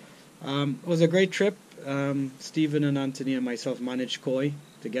 But it was a great trip. Stephen and Anthony and myself managed koi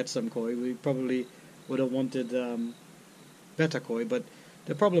to get some koi. We probably would have wanted better koi, but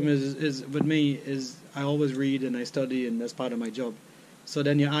the problem is with me is I always read and I study, and that's part of my job. So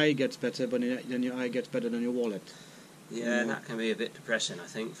then your eye gets better, but then your eye gets better than your wallet. Yeah, that can be a bit depressing, I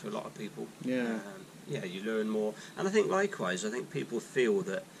think, for a lot of people. Yeah. You learn more. And I think likewise, I think people feel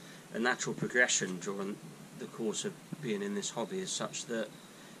that a natural progression during the course of being in this hobby is such that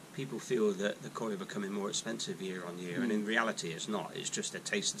people feel that the koi are becoming more expensive year on year, and in reality it's not. It's just their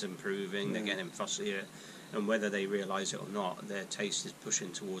taste is improving, they're getting fussier, and whether they realise it or not, their taste is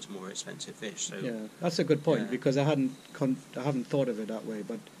pushing towards more expensive fish. So that's a good point, because I hadn't thought of it that way,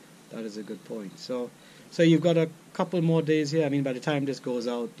 but that is a good point. So you've got a couple more days here. I mean, by the time this goes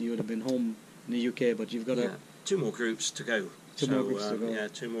out, you would have been home in the UK, but you've got 2 more groups to go. Two more groups to go. Yeah,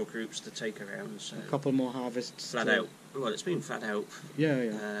 2 more groups to take around. So a couple more harvests. Flat out. Well, it's been flat out. Yeah.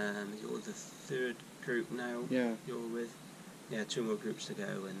 You're the 3rd group now. Yeah. You're with. 2 more groups to go,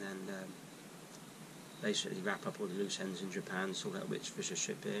 and then basically wrap up all the loose ends in Japan, sort out which fish are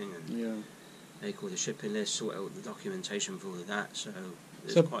shipping, and make all the shipping lists, sort out the documentation for all of that. So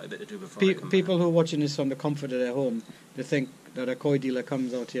there's quite a bit to do before I come people back. who are watching this from the comfort of their home, they think that a koi dealer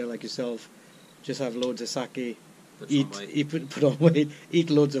comes out here like yourself just have loads of sake, Puts on weight. put on weight, eat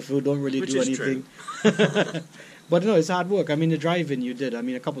loads of food, don't really Which do is anything. But no, it's hard work. I mean, the driving you did. I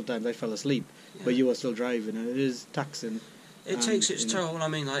mean, a couple of times I fell asleep, but you were still driving, and it is taxing. It takes its toll. I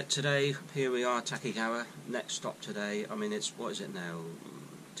mean, like today, here we are, Takigawa. Next stop today. I mean, it's what is it now?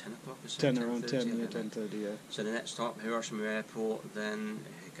 10 o'clock or so? 10 around 10, 10:30, yeah, I don't know. 10:30, yeah. So the next stop, Hiroshima Airport, then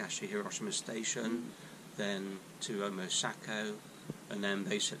Higashi Hiroshima Station, then to Osaka, and then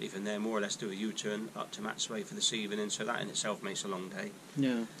basically from there more or less do a U-turn up to Matsue for this evening. So that in itself makes a long day.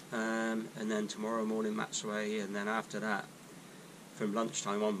 Yeah. And then tomorrow morning Matsue, and then after that, from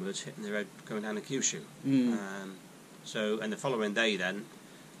lunchtime onwards, hitting the road going down to Kyushu. So and the following day then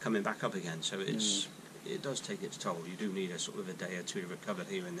coming back up again. So it does take its toll. You do need a sort of a day or two to recover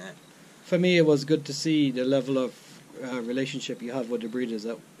here and there. For me, it was good to see the level of relationship you have with the breeders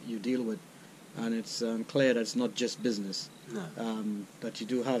that you deal with, and it's clear that it's not just business. No. That you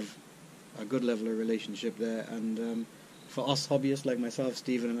do have a good level of relationship there, and for us hobbyists like myself,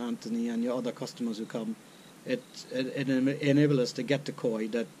 Stephen and Anthony, and your other customers who come, it enables us to get to koi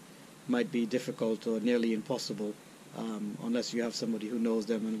that might be difficult or nearly impossible. Unless you have somebody who knows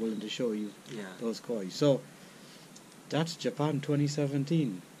them and willing to show you those koi. So that's Japan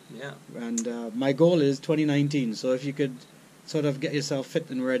 2017. Yeah. And my goal is 2019. So if you could sort of get yourself fit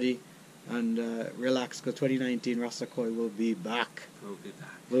and ready and relax, because 2019 Rasa Koi will be back.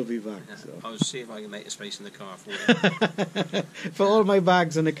 We'll be back. Yeah. So. I'll see if I can make a space in the car for you. For all my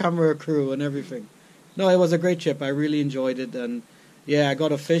bags and the camera crew and everything. No, it was a great trip. I really enjoyed it. And yeah, I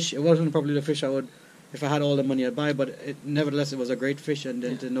got a fish. It wasn't probably the fish I would... If I had all the money I'd buy, but nevertheless it was a great fish, and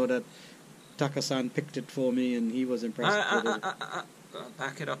then to know that Taka-san picked it for me and he was impressed with it.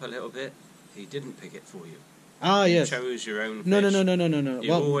 Back it up a little bit. He didn't pick it for you. Ah, you yes. chose your own fish. No. You've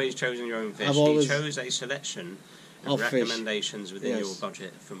Well, always chosen your own fish. He chose a selection of recommendations within your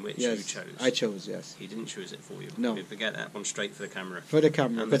budget from which you chose. I chose, yes. He didn't choose it for you. No. We forget that one straight for the camera. For the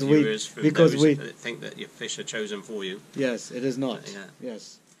camera. And the viewers, because we that think that your fish are chosen for you. Yes, it is not. Yeah.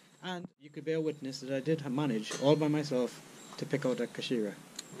 Yes. And you could bear witness that I did manage, all by myself, to pick out a Kashira.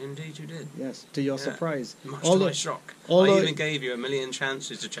 Indeed you did. Yes, to your surprise. Much to my shock. I even gave you a million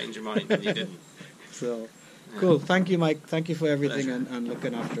chances to change your mind, and you didn't. So, cool. Thank you, Mike. Thank you for everything and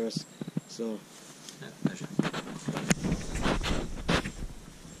looking after us. So, pleasure.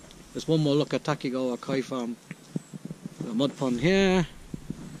 There's one more look at Takigawa Koi Farm. A mud pond here.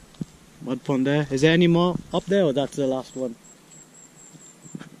 Mud pond there. Is there any more up there, or that's the last one?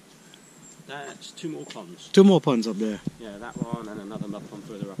 That's 2 more ponds. 2 more ponds up there. Yeah, that one and another mud pond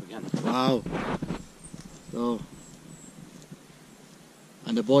further up again. Wow. So,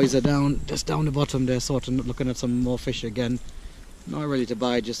 and the boys are just down the bottom there, sort of looking at some more fish again. Not ready to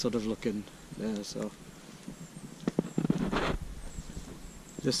buy, just sort of looking there. So,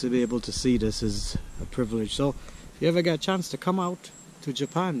 just to be able to see this is a privilege. So, if you ever get a chance to come out to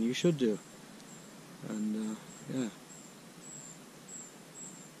Japan, you should do. And yeah.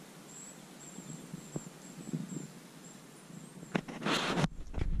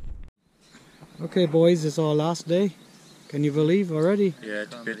 Okay, boys, it's our last day. Can you believe already? Yeah,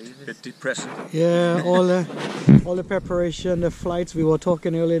 it's a bit depressing. Yeah, all the preparation, the flights. We were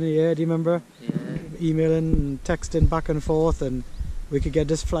talking earlier in the year. Do you remember? Yeah. Emailing and texting back and forth, and we could get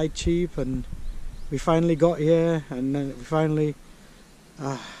this flight cheap, and we finally got here, and then we finally,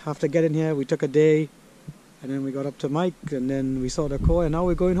 after getting here, we took a day, and then we got up to Mike, and then we saw the koi, and now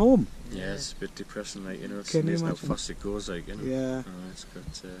we're going home. Yeah, it's a bit depressing, like, you know. It's Can you amazing how imagine? fast it goes, like, you know. Yeah. It's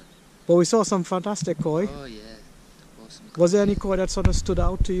got. But we saw some fantastic koi. Oh yeah, awesome. Was there any koi that sort of stood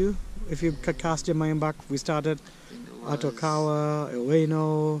out to you? If you could cast your mind back, we started Atokawa,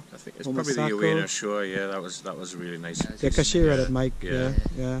 Ueno, I think it's probably the Ueno, sure. Yeah, that was really nice. The Kashira that Mike. Yeah,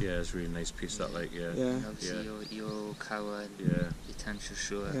 yeah. It's a really nice piece. That, like, yeah. And obviously your Kawa and your Tanshu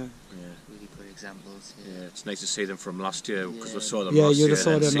Shore. Yeah. Really good examples. Yeah, it's nice to see them from last year because we saw them Yeah, last you year.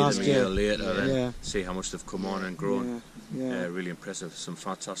 saw and them see last them year. a year later, Yeah. then see how much they've come on and grown. Yeah. Really impressive. Some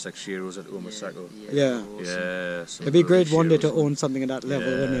fantastic shearers at Omasako. Yeah. Yeah. It'd be great one day to own something at that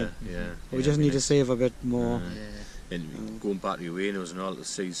level, wouldn't it? Yeah. We just need to save a bit more. And going back to Uenos and all, to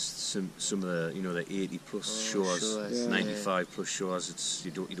see some of the, you know, the 80 plus shores, 95 plus shores. It's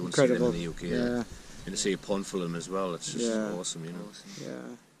you don't Incredible. see them in the UK. Yeah. And to see a pond full of them as well. It's just awesome, you know.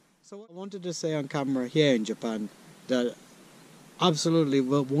 Yeah. So I wanted to say on camera here in Japan that absolutely,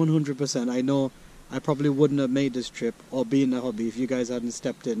 well, 100%. I know I probably wouldn't have made this trip or be in the hobby if you guys hadn't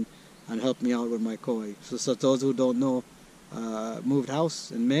stepped in and helped me out with my koi. So those who don't know, moved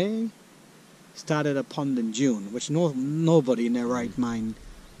house in May, started a pond in June, which nobody in their right mind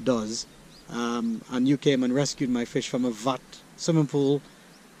does. And you came and rescued my fish from a vat swimming pool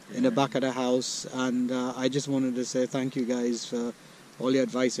in the back of the house, and I just wanted to say thank you guys for all your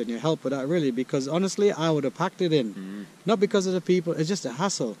advice and your help with that, really, because honestly I would have packed it in, not because of the people, it's just a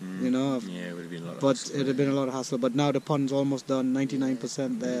hassle, you know. Yeah, it would have been a lot of But hassle, it would have been a lot of hassle, but now the pond's almost done,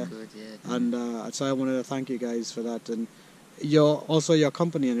 99% there, Good, yeah. and so I wanted to thank you guys for that, and your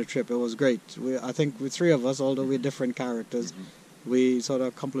company on the trip. It was great. I think with three of us, although we're different characters, we sort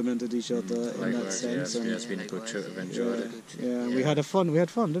of complemented each other in that Likewise, sense. yeah, and it's been a good trip. I've yeah, enjoyed it. yeah, we had fun,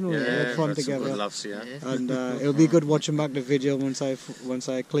 didn't we? We had fun had some together. good laughs, yeah. And it'll be good watching back the video once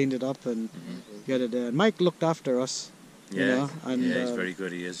I cleaned it up and get it there. And Mike looked after us, you know, and he's very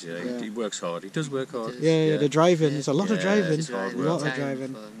good. He is. Yeah, he works hard. He does work hard. yeah, the driving. It's a lot of driving. it's hard A work. lot of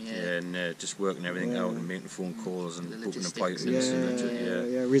driving. And just working everything out and making phone calls and booking appointments.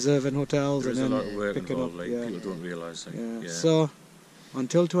 Yeah, reserving hotels There's and a then lot of work picking involved. up. Like Yeah. people don't realise. Like, Yeah. So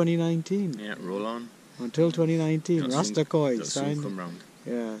until 2019. Yeah, roll on. Until 2019, Mastue Koi That'll soon signed. come round.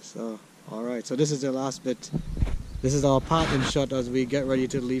 Yeah. So all right. So this is the last bit. This is our parting shot as we get ready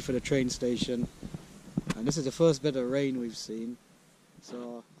to leave for the train station. And this is the first bit of rain we've seen.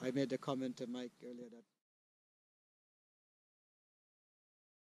 So I made the comment to Mike earlier that